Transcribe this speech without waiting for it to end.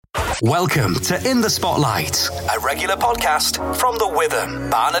Welcome to In the Spotlight, a regular podcast from the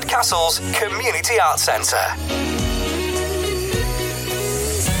Witham, Barnard Castle's Community Arts Centre.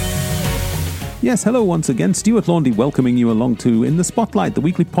 Yes, hello once again. Stuart Laundy welcoming you along to In the Spotlight, the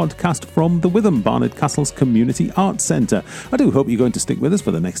weekly podcast from the Witham, Barnard Castle's Community Arts Centre. I do hope you're going to stick with us for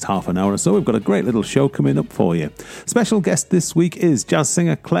the next half an hour or so. We've got a great little show coming up for you. Special guest this week is jazz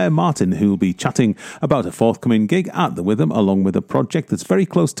singer Claire Martin, who will be chatting about a forthcoming gig at the Witham, along with a project that's very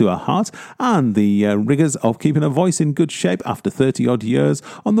close to her heart and the rigours of keeping her voice in good shape after 30-odd years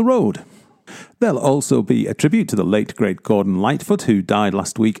on the road. There'll also be a tribute to the late, great Gordon Lightfoot, who died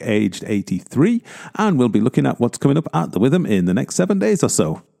last week, aged 83, and we'll be looking at what's coming up at the Witham in the next 7 days or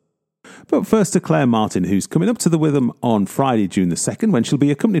so. But first to Claire Martin, who's coming up to the Witham on Friday, June the 2nd, when she'll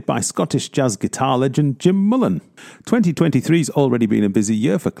be accompanied by Scottish jazz guitar legend Jim Mullen. 2023's already been a busy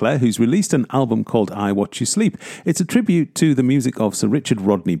year for Claire, who's released an album called I Watch You Sleep. It's a tribute to the music of Sir Richard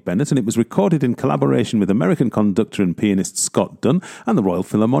Rodney Bennett, and it was recorded in collaboration with American conductor and pianist Scott Dunn and the Royal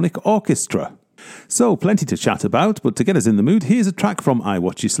Philharmonic Orchestra. So, plenty to chat about, but to get us in the mood, here's a track from I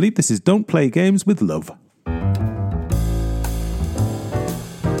Watch You Sleep. This is Don't Play Games with Love.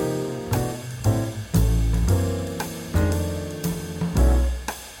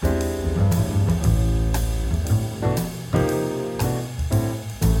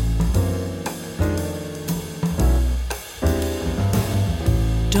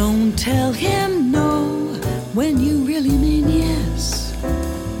 Don't tell him no when you really mean yes.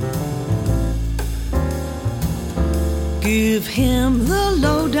 Give him the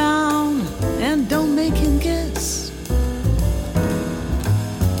lowdown and don't make him guess.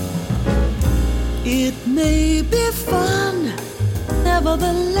 It may be fun,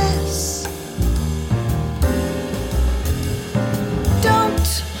 nevertheless.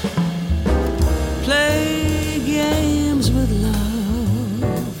 Don't play games with love.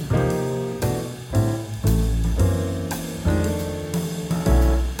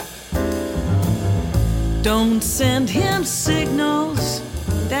 Don't send him signals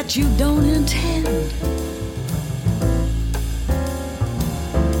that you don't intend.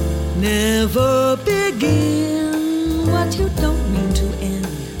 Never begin what you don't mean to end.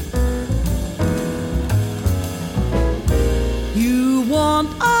 You want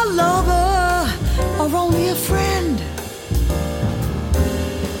a lover or only a friend?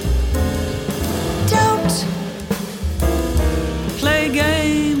 Don't play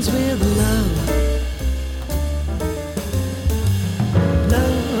games with love.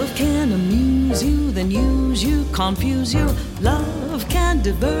 Can amuse you, then use you, confuse you. Love can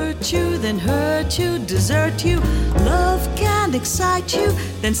divert you, then hurt you, desert you. Love can excite you,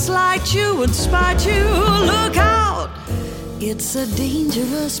 then slight you and spite you. Look out! It's a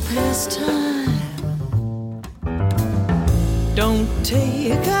dangerous pastime. Don't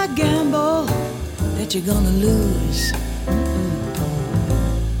take a gamble that you're gonna lose.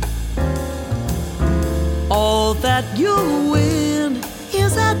 All that you'll win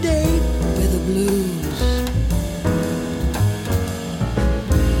is a date with the blues.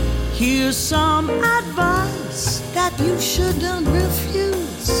 Here's some advice that you shouldn't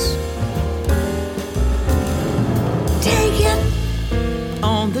refuse. Take it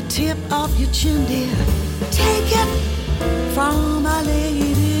on the tip of your chin, dear. Take it from a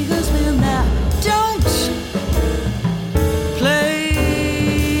lady who's been there. Don't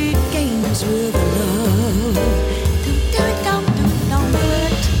play games with love. Don't do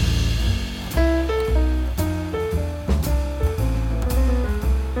it.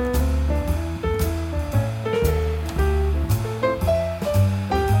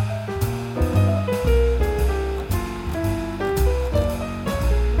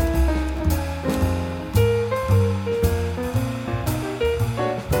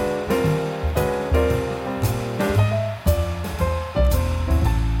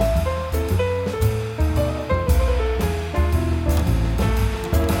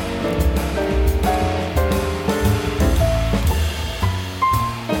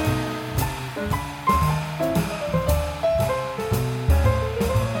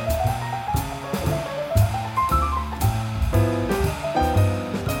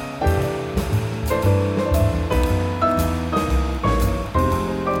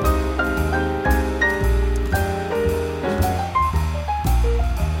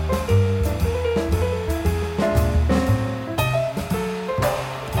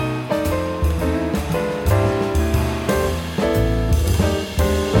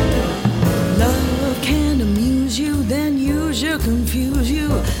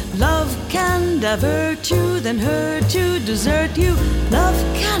 divert you, then hurt you, desert you. Love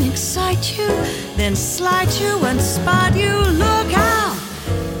can excite you, then slight you and spite you. Look out,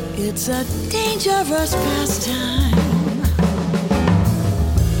 It's a dangerous pastime.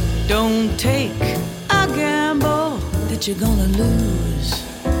 Don't take a gamble that you're gonna lose.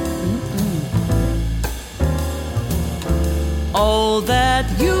 All that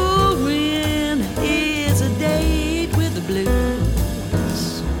you win is a date with the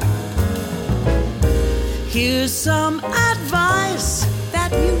blues. Here's some advice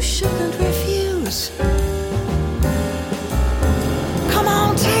that you shouldn't refuse. Come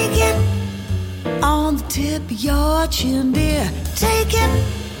on, take it on the tip of your chin, dear. Take it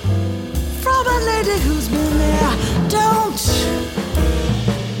from a lady who's been there. Don't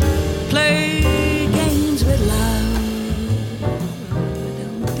play games with love.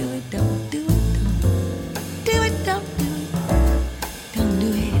 Don't do it, don't do it, don't do it, don't do it, don't do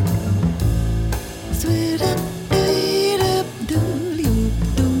it. Sweet up, do you do?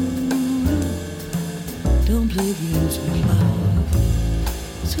 Don't play games with love.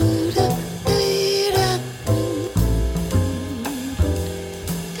 Sweet up,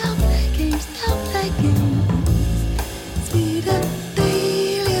 don't play games, don't play games. Sweet up, do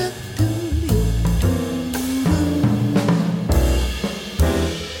you do?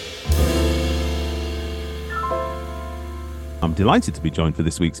 I'm delighted to be joined for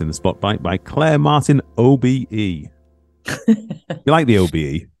this week's In the Spotlight by Claire Martin, OBE. You like the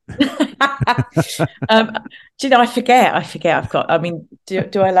OBE? Do you know, I forget. I've got, I mean,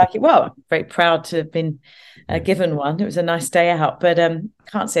 do I like it? Well, I'm very proud to have been given one. It was a nice day out, but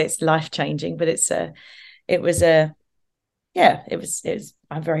can't say it's life-changing, but it was, I'm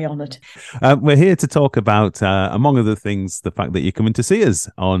very honoured. We're here to talk about, among other things, the fact that you're coming to see us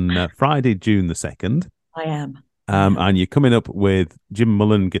on Friday, June the 2nd. I am. And you're coming up with Jim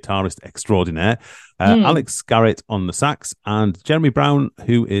Mullen, guitarist extraordinaire, Alex Garrett on the sax, and Jeremy Brown,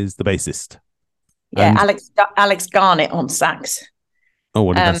 who is the bassist. Yeah, and Alex Garnett on sax. Oh,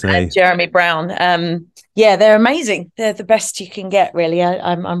 what did I say? And Jeremy Brown. Yeah, they're amazing. They're the best you can get, really.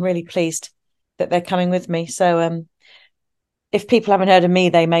 I'm really pleased that they're coming with me. So if people haven't heard of me,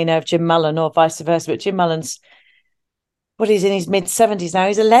 they may know of Jim Mullen or vice versa. But Jim Mullen's, he's in his mid-70s now.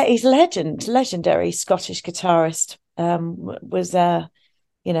 He's a legend, legendary Scottish guitarist. Was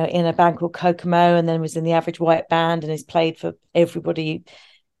in a band called Kokomo, and then was in the Average White Band, and has played for everybody.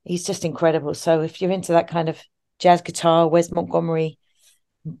 He's just incredible. So if you're into that kind of jazz guitar, Wes Montgomery,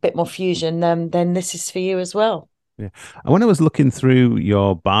 a bit more fusion, then this is for you as well. Yeah. And when I was looking through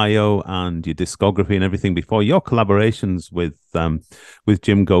your bio and your discography and everything before, your collaborations with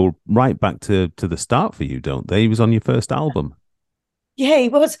Jim go right back to the start for you, don't they? He was on your first album. Yeah, he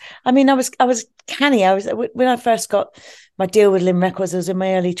was. I mean, I was canny. When I first got my deal with Lim Records, I was in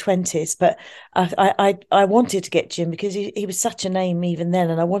my early 20s, but I wanted to get Jim because he was such a name even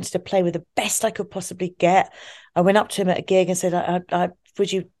then, and I wanted to play with the best I could possibly get. I went up to him at a gig and said,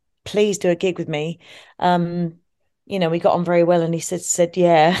 would you please do a gig with me? We got on very well, and he said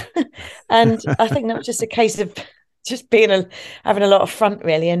yeah. And I think that was just a case of just having a lot of front,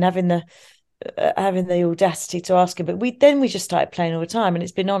 really, and having the audacity to ask him. But we just started playing all the time, and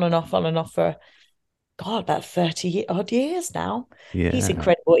it's been on and off for about 30 odd years now. Yeah. He's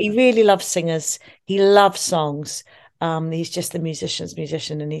incredible. He really loves singers. He loves songs. He's just the musician's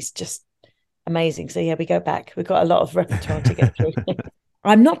musician, and he's just amazing. So yeah, we go back. We've got a lot of repertoire to get through.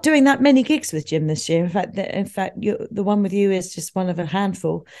 I'm not doing that many gigs with Jim this year. In fact, the one with you is just one of a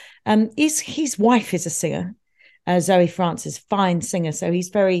handful. His wife is a singer, Zoe Francis, fine singer. So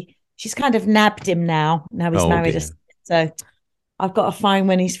she's kind of nabbed him now. Now he's married us. So I've got to find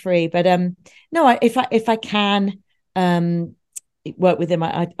when he's free. But no, if I can work with him,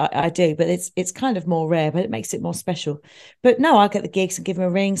 I do. But it's kind of more rare, but it makes it more special. But no, I'll get the gigs and give him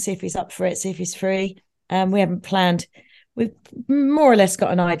a ring, see if he's up for it, see if he's free. We haven't planned. We've more or less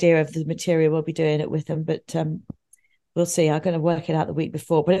got an idea of the material we'll be doing it with him, but we'll see. I'm going to work it out the week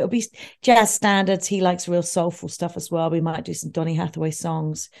before, but it'll be jazz standards. He likes real soulful stuff as well. We might do some Donny Hathaway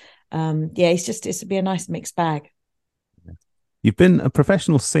songs. It'll be a nice mixed bag. You've been a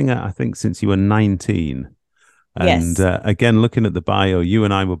professional singer, I think, since you were 19. And yes. Again, looking at the bio, you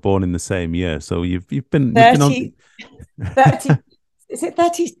and I were born in the same year. So you've been 30, 30, is it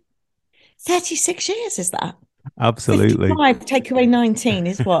 30, 36 years, is that? Absolutely. 55, take away 19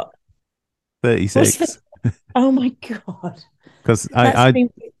 is what? 36. Oh my God. Because That's been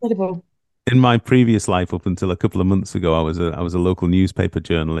incredible. In my previous life, up until a couple of months ago, I was a local newspaper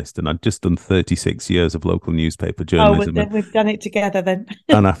journalist, and I'd just done 36 years of local newspaper journalism. Oh, we've done it together then.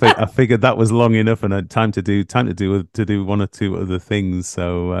 And I figured that was long enough, and I had time to do one or two other things.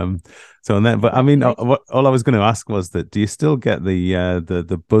 But I mean, all I was going to ask was that, do you still get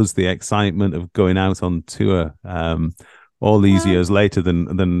the buzz, the excitement of going out on tour all these years later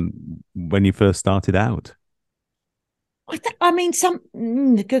than when you first started out? I mean,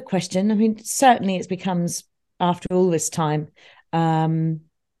 good question. I mean, certainly it becomes, after all this time, a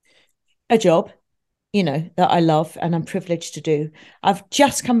job, that I love and I'm privileged to do. I've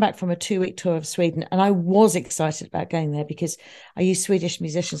just come back from a 2-week tour of Sweden, and I was excited about going there because I use Swedish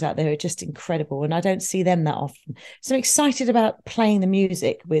musicians out there who are just incredible, and I don't see them that often. So I'm excited about playing the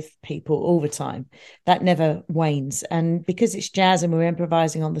music with people all the time. That never wanes. And because it's jazz and we're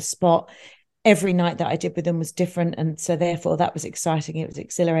improvising on the spot, every night that I did with them was different. And so therefore that was exciting. It was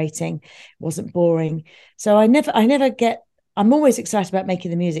exhilarating. It wasn't boring. So I'm always excited about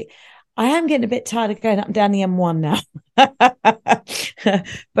making the music. I am getting a bit tired of going up and down the M1 now.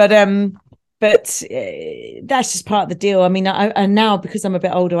 but that's just part of the deal. I mean, and now because I'm a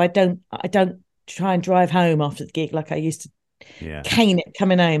bit older, I don't try and drive home after the gig like I used to. Yeah. Cane it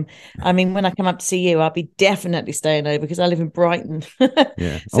coming home. I mean, when I come up to see you, I'll be definitely staying over because I live in Brighton.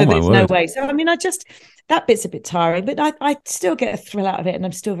 Yeah. So there's no way. So I mean, that bit's a bit tiring, but I still get a thrill out of it, and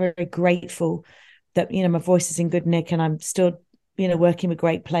I'm still very grateful that my voice is in good nick, and I'm still working with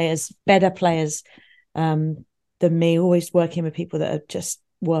great players, better players than me, always working with people that are just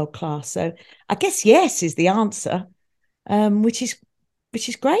world class. So I guess yes is the answer, which is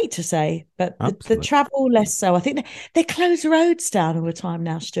great to say, but the travel less so. I think they close the roads down all the time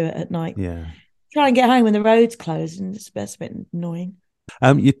now, Stuart, at night. Yeah. Try and get home when the roads close, and it's a bit annoying.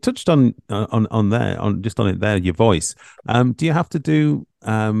 You touched on it there, your voice. Do you have to do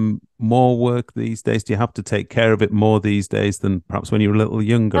more work these days? Do you have to take care of it more these days than perhaps when you were a little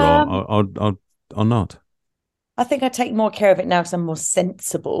younger, or not? I think I take more care of it now because I'm more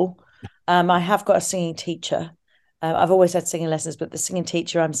sensible. I have got a singing teacher. I've always had singing lessons, but the singing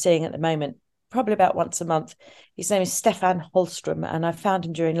teacher I'm seeing at the moment, probably about once a month, his name is Stefan Holstrom, and I found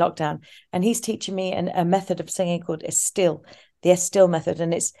him during lockdown, and he's teaching me a method of singing called Estill, the Estill method,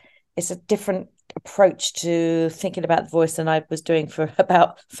 and it's a different approach to thinking about the voice than I was doing for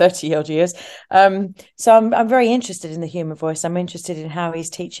about 30 odd years. So I'm very interested in the human voice. I'm interested in how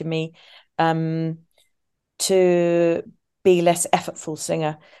he's teaching me to be less effortful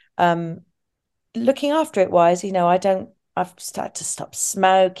singer. Looking after it wise, I've started to stop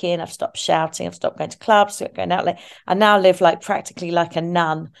smoking, I've stopped shouting, I've stopped going to clubs, going out late. I now live practically like a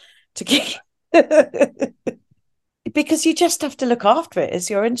nun because you just have to look after it as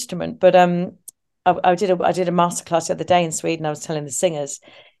your instrument. But I did a masterclass the other day in Sweden. I was telling the singers,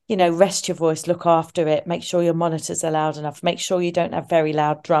 rest your voice, look after it, make sure your monitors are loud enough, make sure you don't have very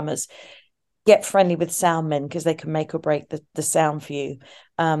loud drummers. Get friendly with sound men because they can make or break the sound for you.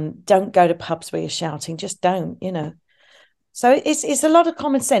 Don't go to pubs where you're shouting. Just don't, So it's a lot of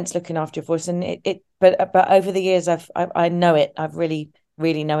common sense looking after your voice, and but over the years I know it. I've really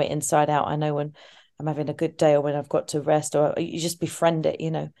know it inside out. I know when I'm having a good day or when I've got to rest, or you just befriend it,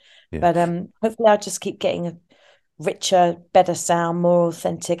 Yeah. But hopefully I'll just keep getting a richer, better sound, more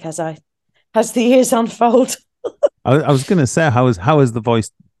authentic as the years unfold. I was going to say, how has the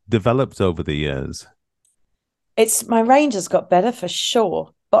voice developed over the years? My range has got better for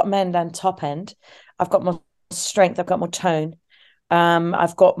sure, bottom end and top end. I've got more strength, I've got more tone,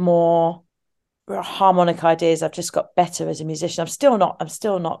 I've got more harmonic ideas. I've just got better as a musician. I'm still not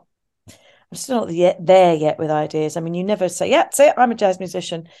there yet with ideas. I mean, you never say, yeah, that's it, I'm a jazz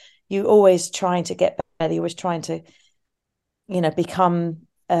musician. You're always trying to get better. You're always trying to become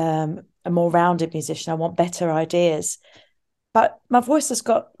a more rounded musician. I want better ideas. But my voice has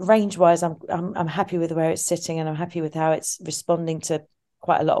got range-wise. I'm happy with where it's sitting, and I'm happy with how it's responding to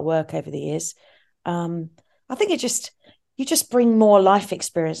quite a lot of work over the years. I think you just bring more life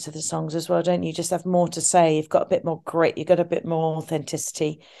experience to the songs as well, don't you? You just have more to say. You've got a bit more grit. You've got a bit more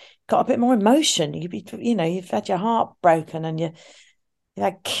authenticity. Got a bit more emotion. You've had your heart broken, and you've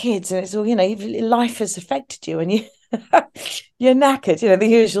had kids, and it's all life has affected you, and you're knackered, the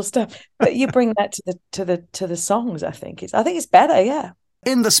usual stuff. But you bring that to the songs. I think it's better, yeah.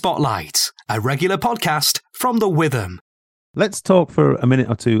 In the Spotlight, a regular podcast from the Witham. Let's talk for a minute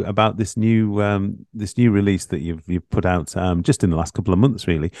or two about this new release that you've put out just in the last couple of months,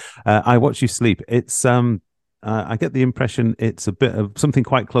 really. I Watch You Sleep. It's I get the impression it's a bit of something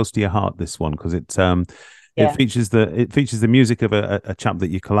quite close to your heart, this one, because it features the music of a chap that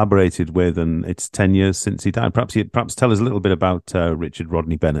you collaborated with, and it's 10 years since he died. Perhaps tell us a little bit about Richard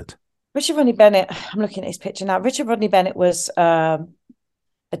Rodney Bennett. Richard Rodney Bennett, I'm looking at his picture now. Richard Rodney Bennett was a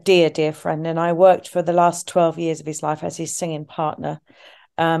dear friend, and I worked for the last 12 years of his life as his singing partner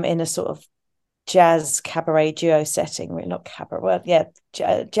in a sort of jazz cabaret duo setting. Not cabaret, well, yeah,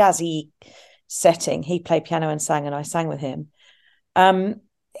 jazzy setting. He played piano and sang, and I sang with him.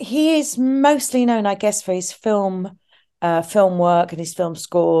 He is mostly known, I guess, for his film film work and his film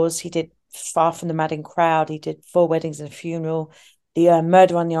scores. He did Far from the Madding Crowd. He did Four Weddings and a Funeral, the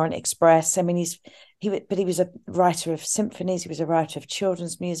Murder on the Orient Express. I mean, he was a writer of symphonies. He was a writer of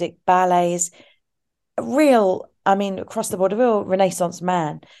children's music, ballets. Across the board, a real Renaissance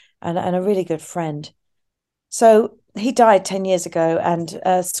man and a really good friend. So he died 10 years ago, and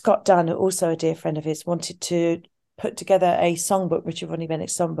Scott Dunn, also a dear friend of his, wanted to put together a songbook, Richard Rodney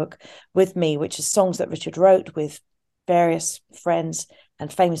Bennett's songbook, with me, which is songs that Richard wrote with various friends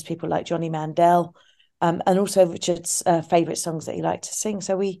and famous people like Johnny Mandel, and also Richard's favourite songs that he liked to sing.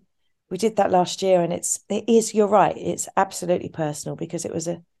 So we did that last year, and it is, you're right, it's absolutely personal, because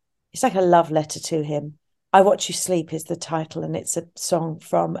it's like a love letter to him. I Watch You Sleep is the title, and it's a song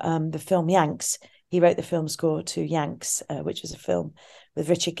from the film Yanks. He wrote the film score to Yanks, which was a film with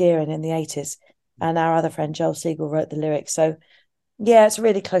Richard Gere in the 80s. And our other friend, Joel Siegel, wrote the lyrics. So, yeah, it's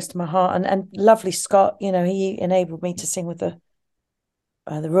really close to my heart. And lovely Scott, he enabled me to sing with the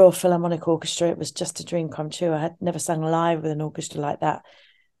Royal Philharmonic Orchestra. It was just a dream come true. I had never sung live with an orchestra like that.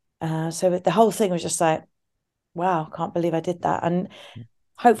 So the whole thing was just like, wow, can't believe I did that. And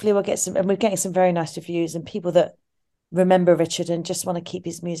hopefully we're getting some very nice reviews, and people that remember Richard and just want to keep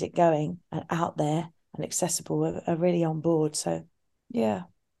his music going and out there and accessible are really on board. So, yeah.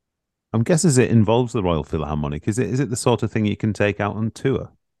 I'm guessing it involves the Royal Philharmonic. Is it the sort of thing you can take out on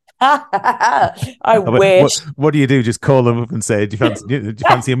tour? I wish. What do you do? Just call them up and say, do you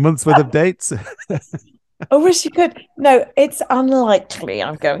fancy a month's worth of dates? I wish you could. No, it's unlikely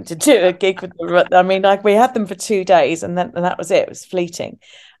I'm going to do a gig with them. I mean, like, we had them for 2 days, and that was it. It was fleeting.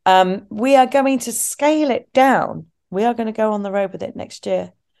 We are going to scale it down. We are going to go on the road with it next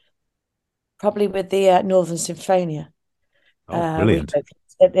year, probably with the Northern Symphonia. Oh, brilliant.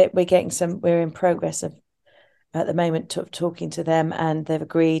 We're in progress of, at the moment, talking to them, and they've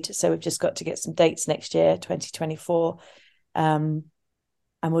agreed. So we've just got to get some dates next year, 2024. And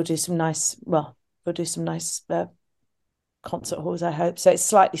we'll do some nice concert halls, I hope. So it's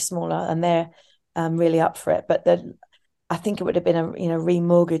slightly smaller, and they're really up for it. But I think it would have been a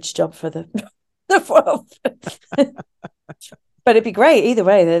remortgage job for the but it'd be great either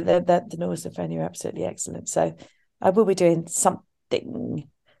way. The Northern Symphonia are absolutely excellent. So I will be doing something,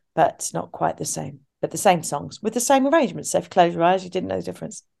 but not quite the same. But the same songs with the same arrangements. So if you close your eyes, you didn't know the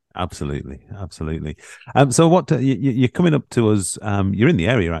difference. Absolutely. So what you're coming up to us? You're in the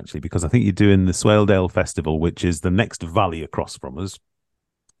area actually, because I think you're doing the Swaledale Festival, which is the next valley across from us,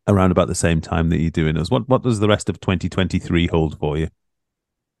 around about the same time that you're doing us. What does the rest of 2023 hold for you?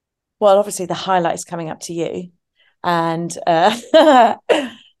 Well, obviously the highlights coming up to you, and the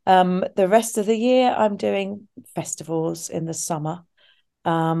rest of the year I'm doing festivals in the summer.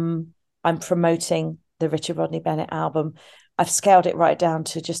 I'm promoting the Richard Rodney Bennett album. I've scaled it right down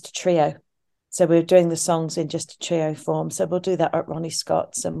to just a trio. So we're doing the songs in just a trio form. So we'll do that at Ronnie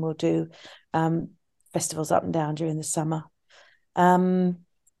Scott's, and we'll do festivals up and down during the summer. And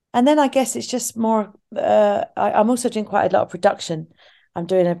then I guess it's just more, I'm also doing quite a lot of production. I'm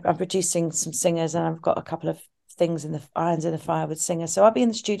producing some singers, and I've got a couple of things in the irons in the fire with singers. So I'll be in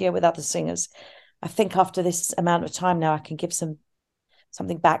the studio with other singers. I think after this amount of time now, I can give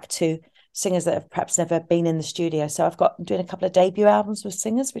something back to singers that have perhaps never been in the studio. So I'm doing a couple of debut albums with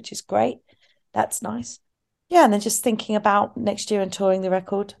singers, which is great. That's nice. Yeah, and then just thinking about next year and touring the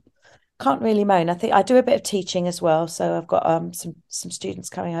record. Can't really moan. I think I do a bit of teaching as well. So I've got some students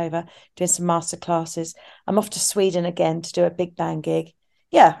coming over, doing some master classes. I'm off to Sweden again to do a big band gig.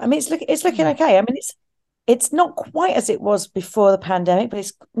 Yeah, I mean, it's looking okay. I mean, it's not quite as it was before the pandemic, but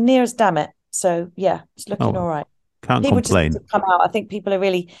it's near as damn it. So yeah, it's looking all right. Can't people complain. Just come out. I think people are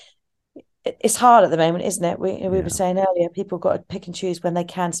really. It's hard at the moment, isn't it? We were saying earlier, people got to pick and choose when they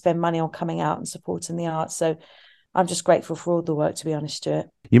can spend money on coming out and supporting the arts. So I'm just grateful for all the work, to be honest, Stuart.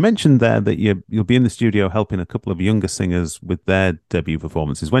 You mentioned there that you'll be in the studio helping a couple of younger singers with their debut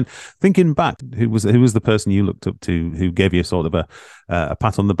performances. When thinking back, who was the person you looked up to who gave you sort of a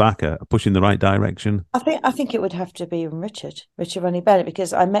pat on the back, a push in the right direction? I think it would have to be Richard Rodney Bennett,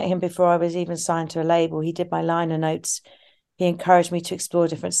 because I met him before I was even signed to a label. He did my liner notes. He encouraged me to explore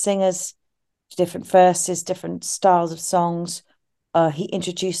different singers, different verses, different styles of songs. He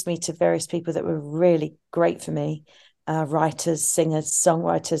introduced me to various people that were really great for me, writers, singers,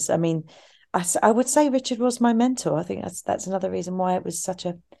 songwriters. I mean, I would say Richard was my mentor. I think that's another reason why it was such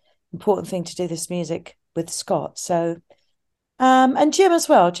an important thing to do this music with Scott. So, and Jim as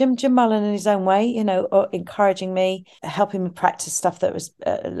well, Jim Mullen in his own way, encouraging me, helping me practice stuff that was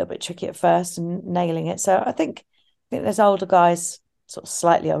a little bit tricky at first and nailing it. So I think there's older guys, sort of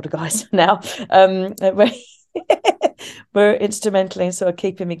slightly older guys now, were instrumental in sort of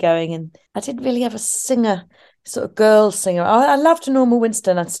keeping me going. And I didn't really have a singer sort of girl singer. I loved Norma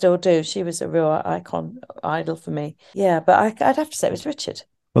Winston, I still do. She was a real idol for me. Yeah, but I'd have to say it was Richard.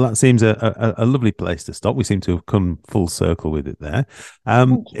 Well, that seems a lovely place to stop. We seem to have come full circle with it there.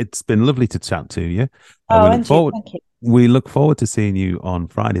 It's been lovely to chat to you. Thank you. We look forward to seeing you on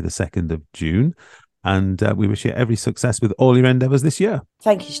Friday, the 2nd of June. And we wish you every success with all your endeavours this year.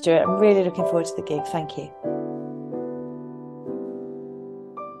 Thank you, Stuart. I'm really looking forward to the gig. Thank you.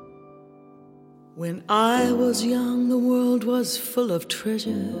 When I was young, the world was full of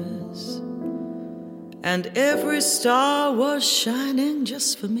treasures, and every star was shining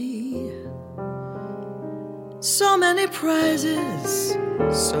just for me. So many prizes,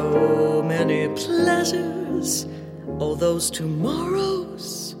 so many pleasures, all those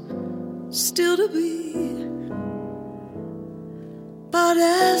tomorrows still to be. But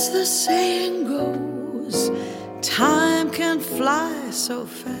as the saying goes, time can fly so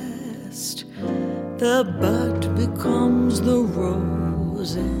fast. The bud becomes the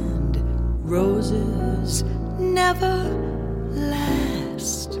rose, and roses never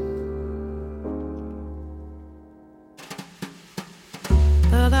last.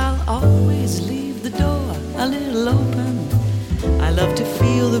 But I'll always leave the door a little open. I love to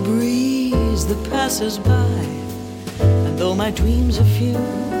feel the breeze that passes by. And though my dreams are few,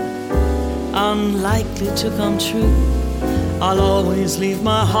 unlikely to come true, I'll always leave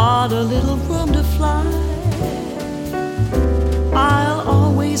my heart a little room to fly. I'll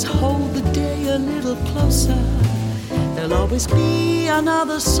always hold the day a little closer. There'll always be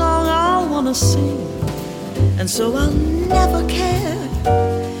another song I'll want to sing. And so I'll never care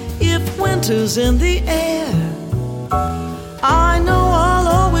if winter's in the air. I know I'll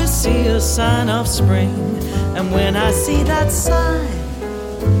always see a sign of spring. And when I see that sign,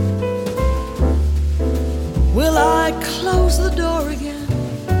 will I close the door again?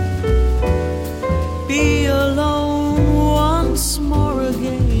 Be alone once more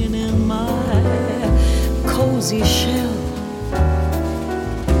again in my cozy shell.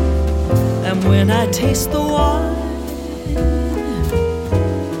 And when I taste the wine,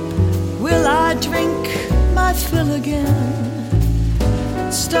 will I drink my fill again?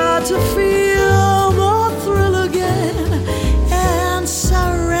 Start to feel the thrill again and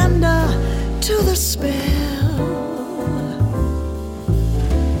surrender to the spell.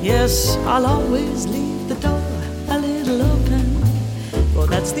 Yes, I'll always leave the door a little open, for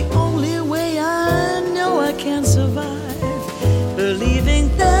that's the only way I know I can survive. Believing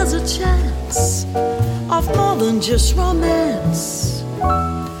there's a chance of more than just romance.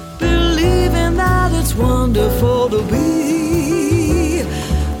 Believing that it's wonderful to be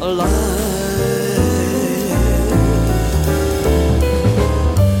alive.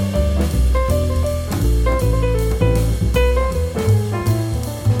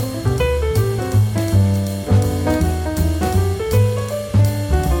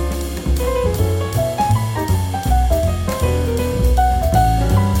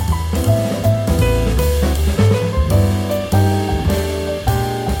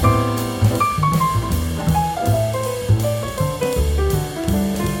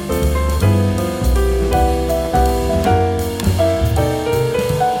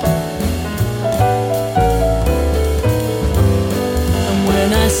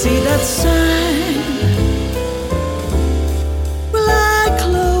 See that sign, will I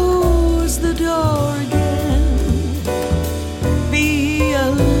close the door again? Be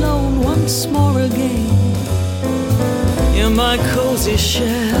alone once more again in my cozy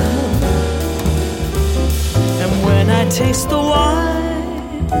shell. And when I taste the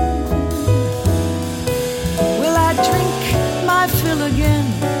wine, will I drink my fill again?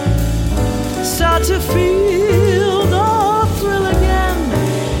 Start to feel the thrill again,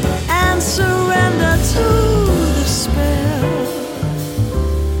 surrender to the spell.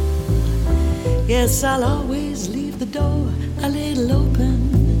 Yes, I'll always leave the door a little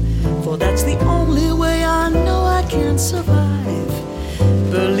open, for that's the only way I know I can survive.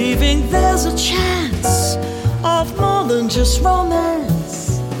 Believing there's a chance of more than just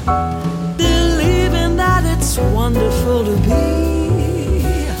romance. Believing that it's wonderful to be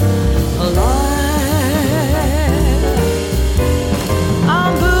alive.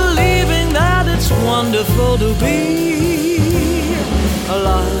 Wonderful to be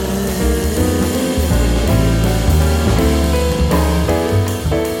alive.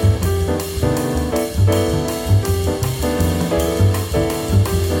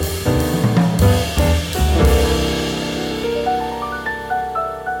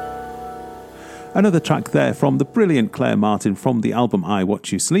 Another track there from the brilliant Claire Martin from the album I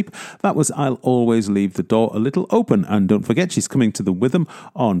Watch You Sleep. That was I'll Always Leave the Door a Little Open. And don't forget, she's coming to the Witham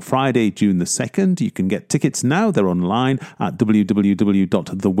on Friday, June the 2nd. You can get tickets now. They're online at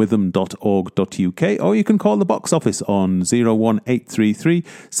www.thewitham.org.uk, or you can call the box office on 01833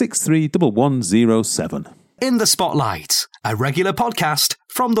 631107. In the Spotlight, a regular podcast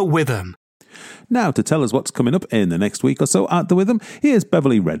from the Witham. Now, to tell us what's coming up in the next week or so at the Witham, here's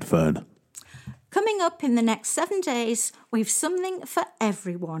Beverly Redfern. Coming up in the next 7 days, we've something for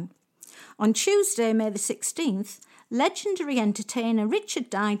everyone. On Tuesday, May the 16th, legendary entertainer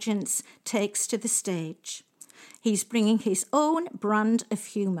Richard Digance takes to the stage. He's bringing his own brand of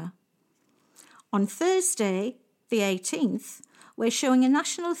humour. On Thursday, the 18th, we're showing a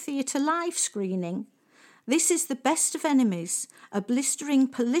National Theatre live screening. This is The Best of Enemies, a blistering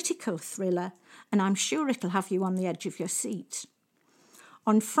political thriller, and I'm sure it'll have you on the edge of your seat.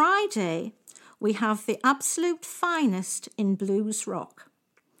 On Friday, we have the absolute finest in blues rock.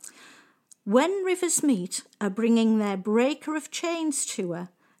 When Rivers Meet are bringing their Breaker of Chains tour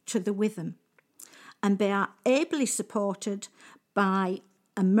to the Witham, and they are ably supported by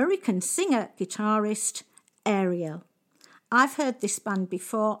American singer-guitarist Ariel. I've heard this band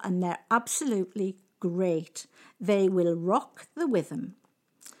before and they're absolutely great. They will rock the Witham.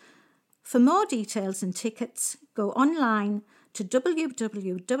 For more details and tickets, go online to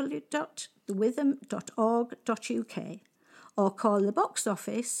www.thewitham.org.uk or call the box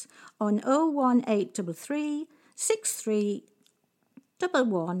office on 01833 63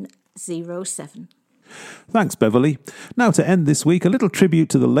 1107. Thanks, Beverly. Now, to end this week, a little tribute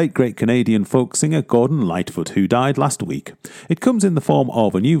to the late great Canadian folk singer Gordon Lightfoot, who died last week. It comes in the form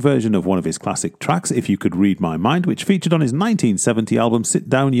of a new version of one of his classic tracks, If You Could Read My Mind, which featured on his 1970 album Sit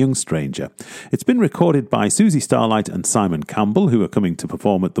Down Young Stranger. It's been recorded by Susie Starlite and Simon Campbell, who are coming to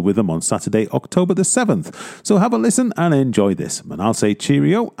perform at the Witham on Saturday, October the 7th. So have a listen and enjoy this. And I'll say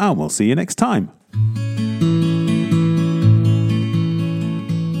cheerio, and we'll see you next time.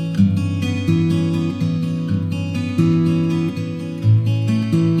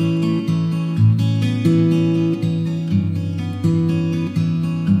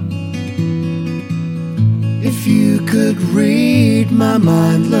 If you could read my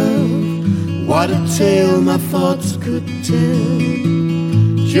mind, love, what a tale my thoughts could tell.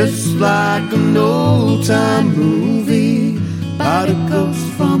 Just like an old-time movie about a ghost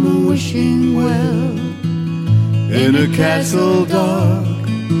from a wishing well, in a castle dark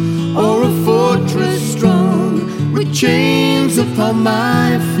or a fortress strong, with chains upon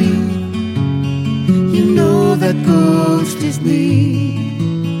my feet. You know that ghost is me,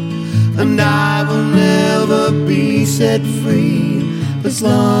 and I will never be set free as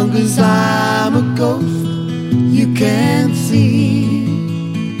long as I'm a ghost you can't see.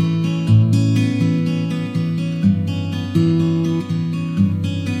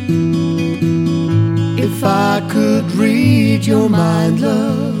 If I could read your mind,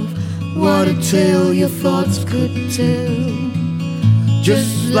 love, what a tale your thoughts could tell.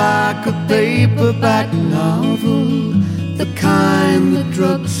 Just like a paperback novel, the kind the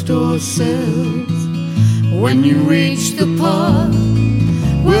drugstore sells. When you reach the part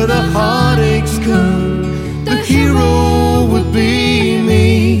where the heartaches come, the hero would be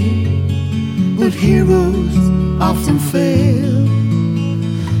me. But heroes often fail,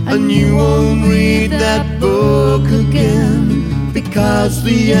 and you won't read that book again, because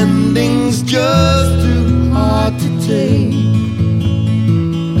the ending's just too hard to take.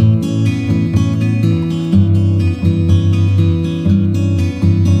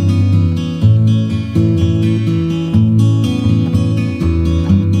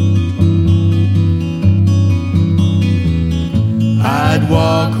 I'd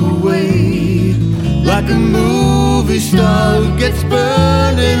walk away like a movie star who gets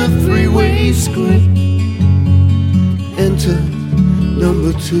burned in a three-way script. Enter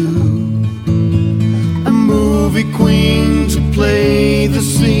number 2, a movie queen to play the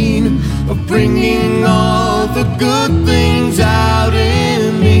scene of bringing all the good things out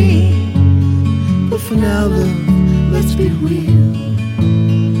in me. But for now, love, let's be real.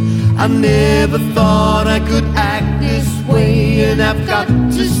 I never thought I could act this way, and I've got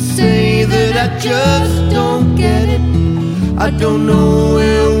to say that I just don't get it. I don't know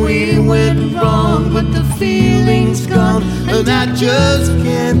where we went wrong, but the feeling's gone, and I just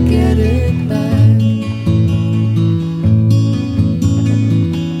can't get it back.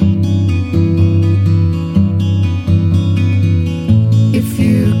 If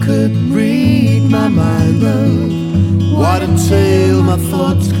you could read my mind, love, what a tale my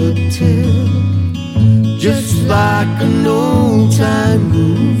thoughts could tell. Just like an old-time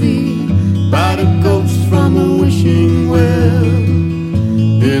movie about a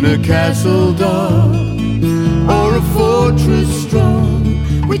in a castle dark or a fortress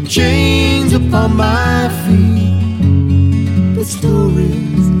strong with chains upon my feet. The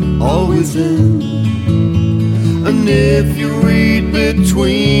stories always end, and if you read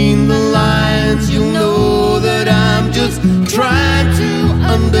between the lines, you'll know that I'm just trying to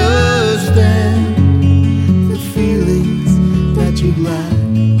understand the feelings that you lack.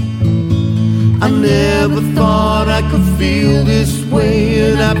 I never thought I could feel this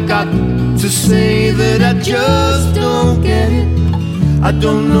way, and I've got to say that I just don't get it. I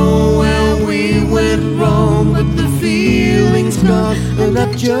don't know where we went wrong, but the feeling's gone, and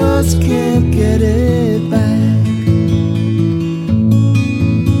I just can't get it back.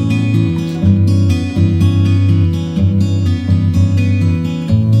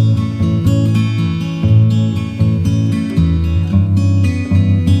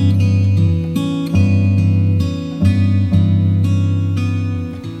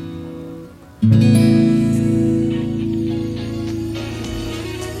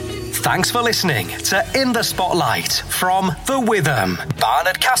 Thanks for listening to In the Spotlight from The Witham,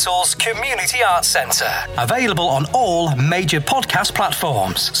 Barnard Castle's Community Arts Centre. Available on all major podcast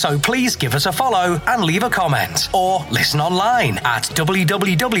platforms. So please give us a follow and leave a comment. Or listen online at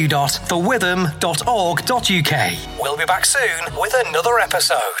www.thewitham.org.uk. We'll be back soon with another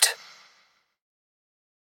episode.